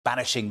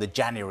banishing the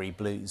January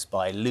blues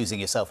by losing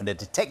yourself in a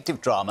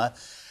detective drama,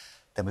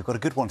 then we've got a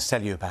good one to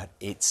tell you about.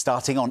 It's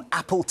starting on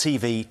Apple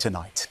TV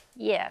tonight.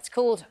 Yeah, it's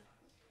called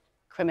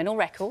Criminal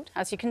Record,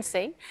 as you can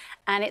see,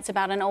 and it's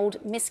about an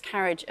old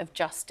miscarriage of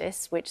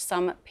justice which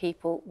some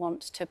people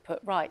want to put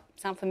right.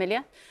 Sound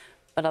familiar?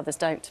 But others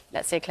don't.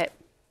 Let's see a clip.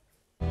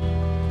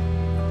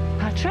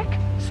 Patrick,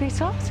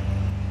 sweetheart?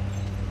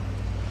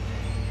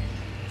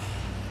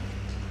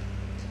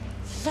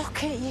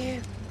 Look at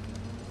you.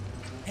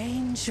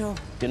 Angel.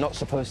 You're not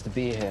supposed to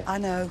be here. I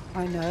know.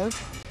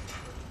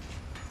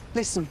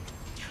 Listen,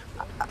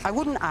 I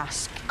wouldn't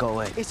ask. Go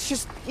away. It's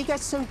just, he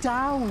gets so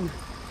down.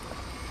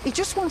 He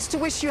just wants to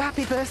wish you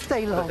happy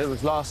birthday, love. It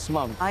was last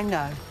month. I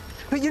know.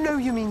 But you know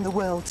you mean the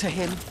world to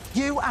him.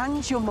 You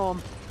and your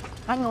mum.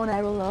 Hang on,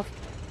 Errol, love.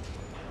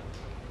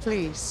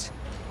 Please.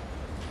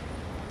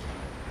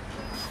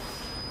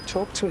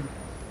 Talk to him.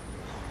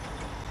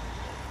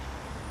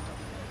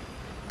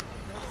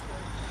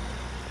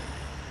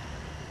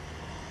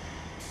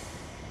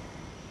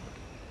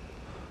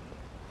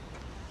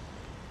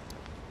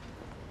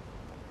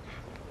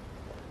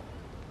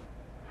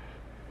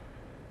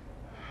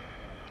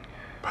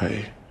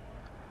 Hey.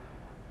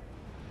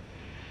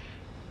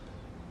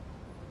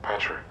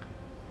 Patrick.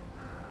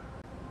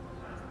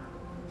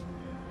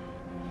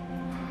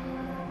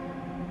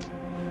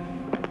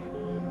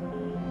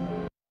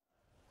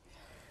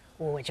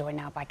 Oh, we're joined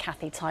now by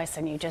Cathy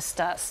Tyson. You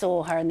just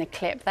saw her in the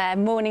clip there.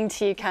 Morning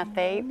to you,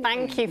 Cathy.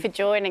 Thank you for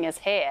joining us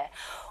here.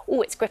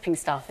 Oh, it's gripping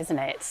stuff, isn't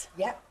it?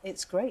 Yeah,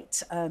 it's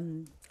great.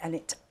 And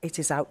it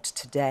is out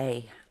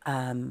today.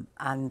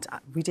 And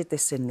we did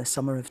this in the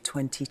summer of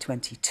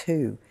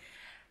 2022.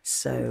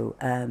 So...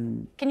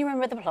 Can you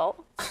remember the plot?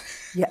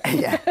 Yeah,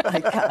 I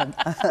can.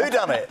 Who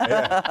done it?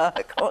 Yeah.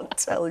 I can't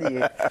tell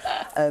you.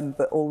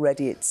 But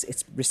already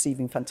it's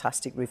receiving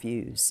fantastic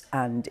reviews,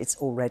 and it's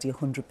already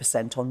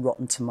 100% on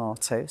Rotten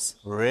Tomatoes.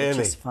 Really? Which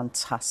is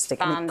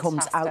fantastic. And it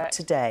comes out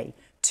today.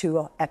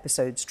 2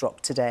 episodes drop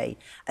today,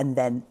 and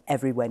then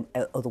every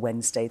other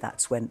Wednesday,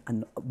 that's when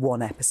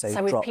one episode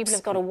drops. So people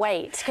have got to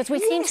wait, because we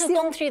seem to have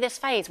gone through this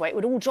phase where it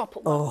would all drop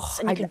at once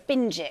and you could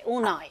binge it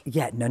all night.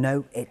 Yeah,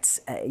 no,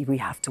 it's we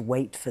have to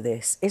wait for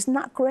this. Isn't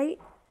that great?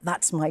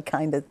 That's my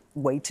kind of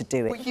way to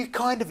do it.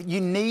 Well,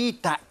 you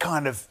need that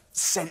kind of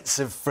sense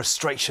of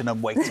frustration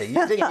and waiting.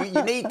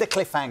 You need the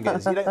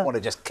cliffhangers. You don't want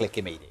to just click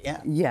immediately.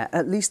 Yeah. Yeah,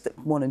 at least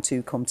 1 and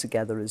 2 come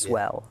together as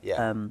well.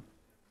 Yeah.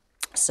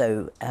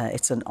 So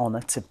it's an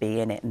honour to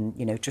be in it, and,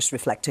 you know, just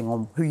reflecting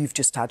on who you've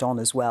just had on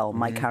as well.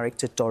 My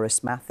character,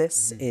 Doris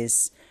Mathis,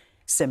 is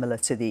similar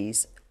to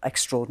these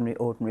extraordinary,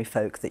 ordinary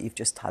folk that you've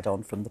just had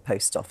on from the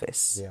post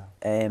office. Yeah.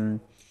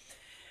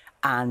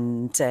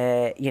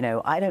 You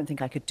know, I don't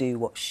think I could do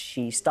what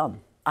she's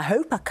done. I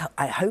hope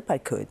I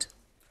could,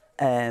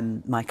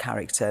 my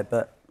character,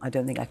 but I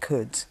don't think I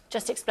could.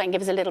 Just explain,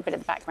 give us a little bit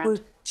of the background. Well,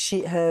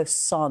 her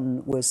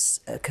son was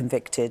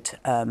convicted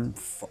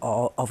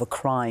of a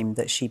crime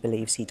that she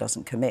believes he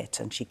doesn't commit,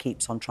 and she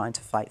keeps on trying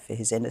to fight for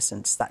his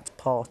innocence. That's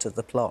part of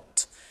the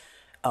plot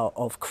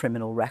of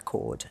Criminal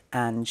Record,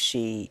 and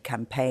she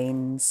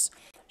campaigns.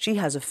 She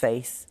has a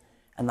faith,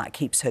 and that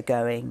keeps her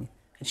going,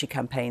 and she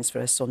campaigns for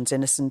her son's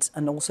innocence,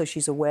 and also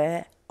she's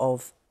aware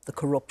of the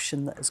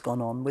corruption that has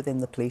gone on within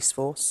the police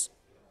force.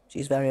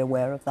 She's very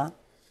aware of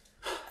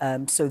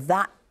that. So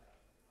that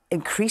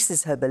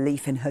increases her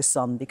belief in her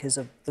son because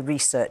of the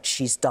research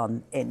she's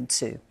done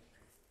into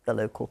the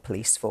local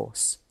police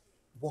force.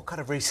 What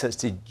kind of research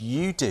did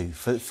you do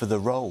for the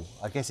role?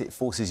 I guess it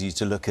forces you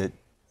to look at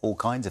all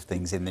kinds of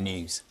things in the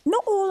news.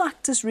 Not all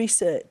actors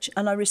research,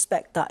 and I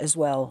respect that as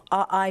well.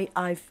 I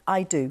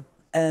do.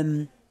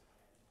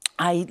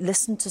 I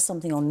listened to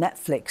something on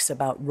Netflix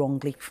about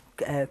wrongly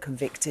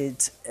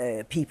convicted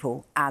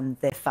people and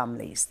their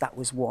families. That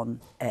was one.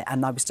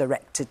 And I was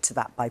directed to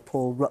that by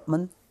Paul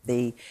Ruttman,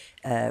 the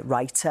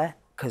writer,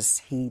 because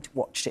he'd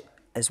watched it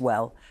as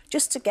well,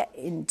 just to get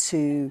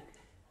into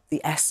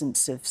the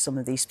essence of some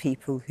of these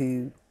people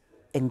who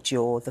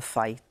endure the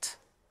fight,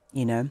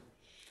 you know.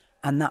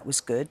 And that was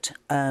good.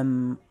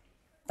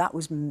 That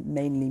was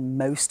mainly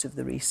most of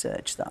the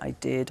research that I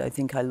did. I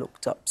think I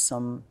looked up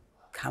some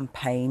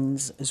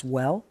campaigns as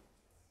well.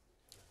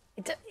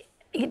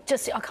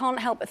 I can't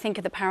help but think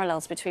of the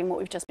parallels between what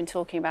we've just been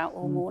talking about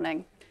all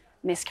morning,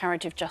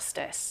 miscarriage of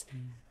justice,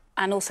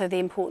 and also the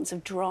importance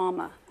of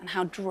drama and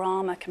how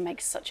drama can make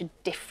such a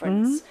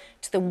difference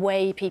to the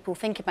way people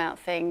think about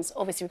things.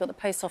 Obviously, we've got the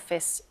post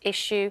office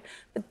issue,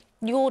 but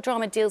your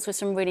drama deals with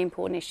some really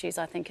important issues,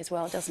 I think, as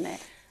well, doesn't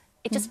it?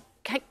 It just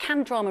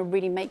can drama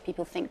really make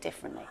people think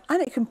differently?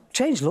 And it can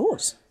change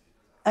laws.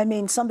 I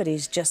mean,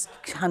 somebody's just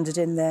handed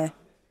in their,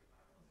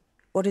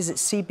 what is it,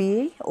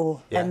 CBE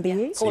or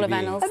MBE? Paula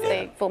Vennells,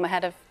 the former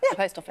head of the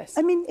post office.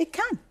 I mean, it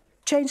can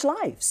change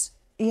lives.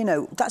 You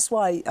know, that's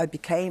why I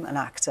became an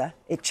actor.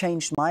 It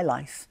changed my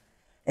life.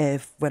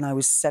 When I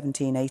was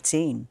 17,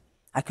 18,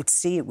 I could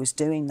see it was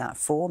doing that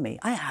for me.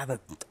 I have an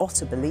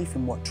utter belief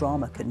in what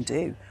drama can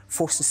do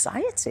for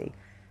society.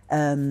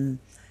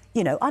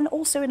 you know, and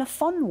also in a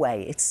fun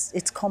way.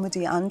 It's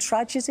comedy and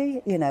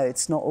tragedy. You know,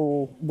 it's not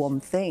all one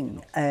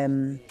thing.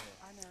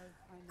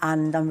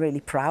 And I'm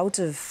really proud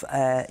of,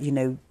 you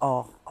know,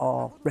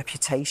 our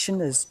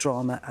reputation as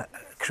drama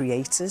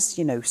creators,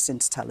 you know,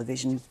 since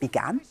television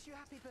began.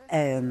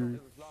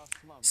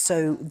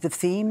 So the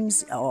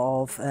themes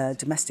of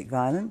domestic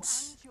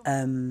violence,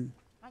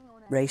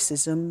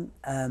 racism,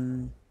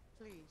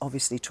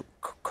 obviously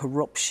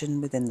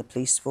corruption within the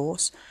police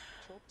force,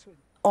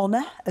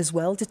 honour as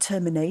well,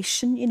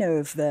 determination, you know,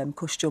 of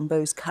Cush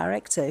Jumbo's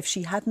character. If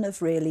she hadn't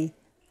have really...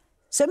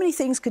 So many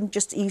things can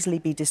just easily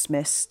be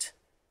dismissed,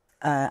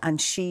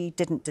 and she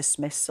didn't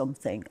dismiss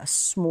something, a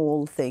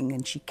small thing,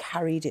 and she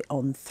carried it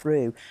on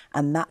through,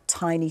 and that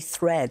tiny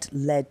thread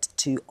led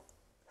to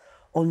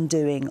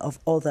undoing of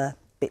other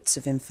bits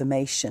of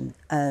information.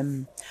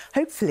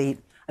 Hopefully,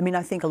 I mean,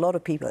 I think a lot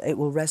of people, it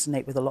will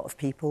resonate with a lot of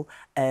people.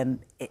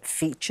 It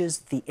features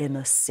the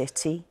inner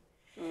city.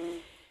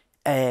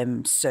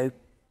 So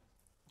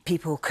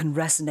people can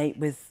resonate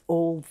with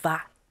all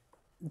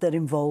that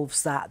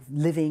involves that,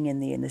 living in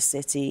the inner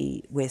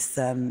city with,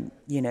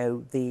 you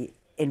know, the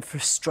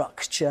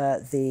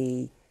infrastructure,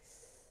 the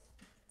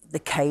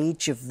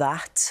cage of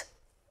that,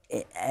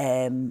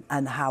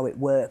 and how it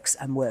works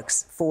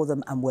for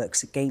them and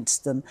works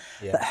against them.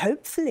 Yeah. But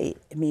hopefully,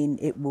 I mean,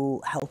 it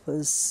will help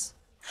us.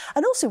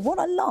 And also, what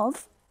I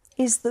love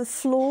is the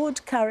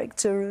flawed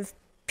character of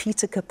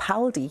Peter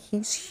Capaldi.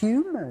 He's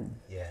human.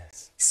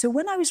 Yes. So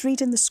when I was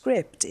reading the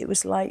script, it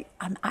was like,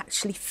 I'm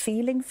actually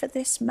feeling for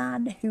this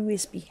man who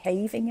is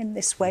behaving in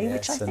this way, yes,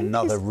 which I think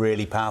another is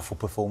really powerful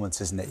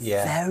performance, isn't it?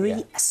 Yeah. Very.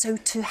 Yeah. So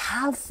to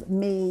have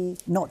me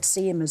not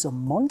see him as a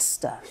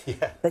monster,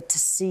 but to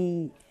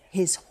see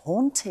his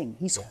haunting,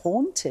 he's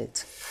haunted.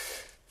 It's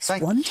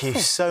Thank wonderful. you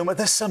so much.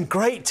 There's some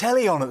great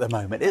telly on at the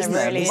moment, isn't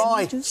there? Really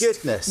My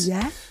goodness.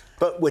 Yeah.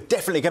 But we're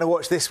definitely going to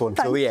watch this one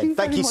till the end.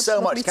 Thank you so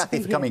much,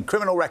 Cathy, for coming.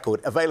 Criminal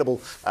Record, available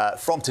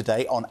from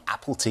today on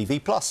Apple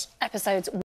TV+. Episodes